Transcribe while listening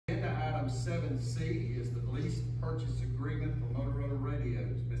7C is the lease purchase agreement for Motorola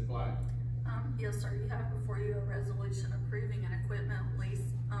radios. Ms. Black. Yes, sir. You have before you a resolution approving an equipment lease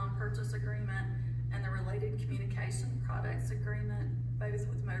purchase agreement and the related communication products agreement, both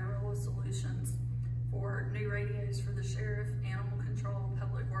with Motorola Solutions, for new radios for the sheriff, animal control,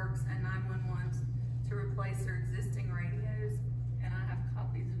 public works, and 911 to replace their existing radios. And I have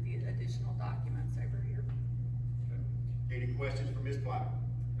copies of the additional documents over here. Okay. Any questions for Ms. Black?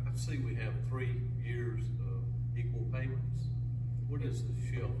 I see we have 3 years of equal payments. What is the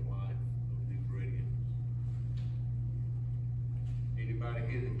shelf life of these radios? Anybody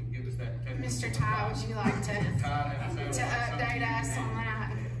here that can give us that? Mr. Ty, would you like to update us on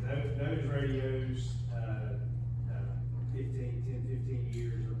that? Those radios, 10, 15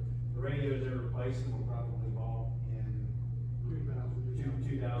 years. The radios they're replacing were probably bought in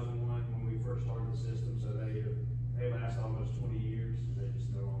 2001 when we first started the system, so they last almost 20 years. They're just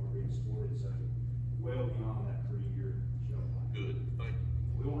no longer being supported, so well beyond that 3-year shelf life. Good, thank you.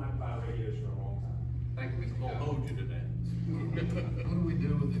 We won't have to buy radios for a long time. Thank you, Mr. I'll hold you to that. What do we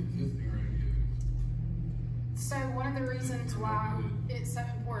do with existing radios? So one of the reasons why it's so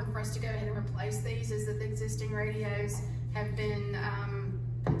important for us to go ahead and replace these is that the existing radios have been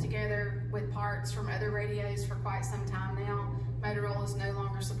put together with parts from other radios for quite some time now. Motorola is no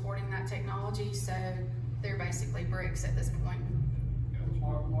longer supporting that technology, so they're basically bricks at this point.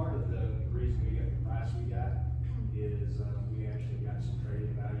 Part of the reason we got the price we got is we actually got some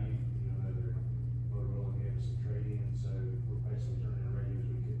trading value. Motorola gave us some trading, so we're basically turning the radios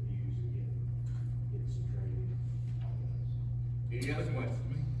we could use and get some trading on those. Any other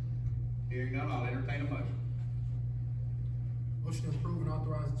questions? Hearing none, I'll entertain a motion. Motion to approve and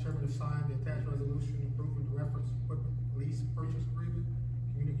authorize the chairman to sign the attached resolution approving the reference equipment lease purchase agreement,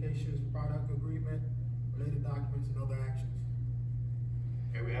 communications product agreement, related documents, and other actions.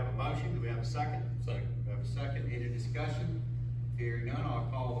 Okay, we have a motion. Do we have a second? Second. We have a second. Any discussion? Hearing none, I'll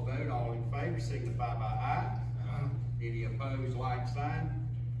call the vote. All in favor signify by aye. Any opposed, like sign.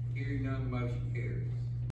 Hearing none, motion carries.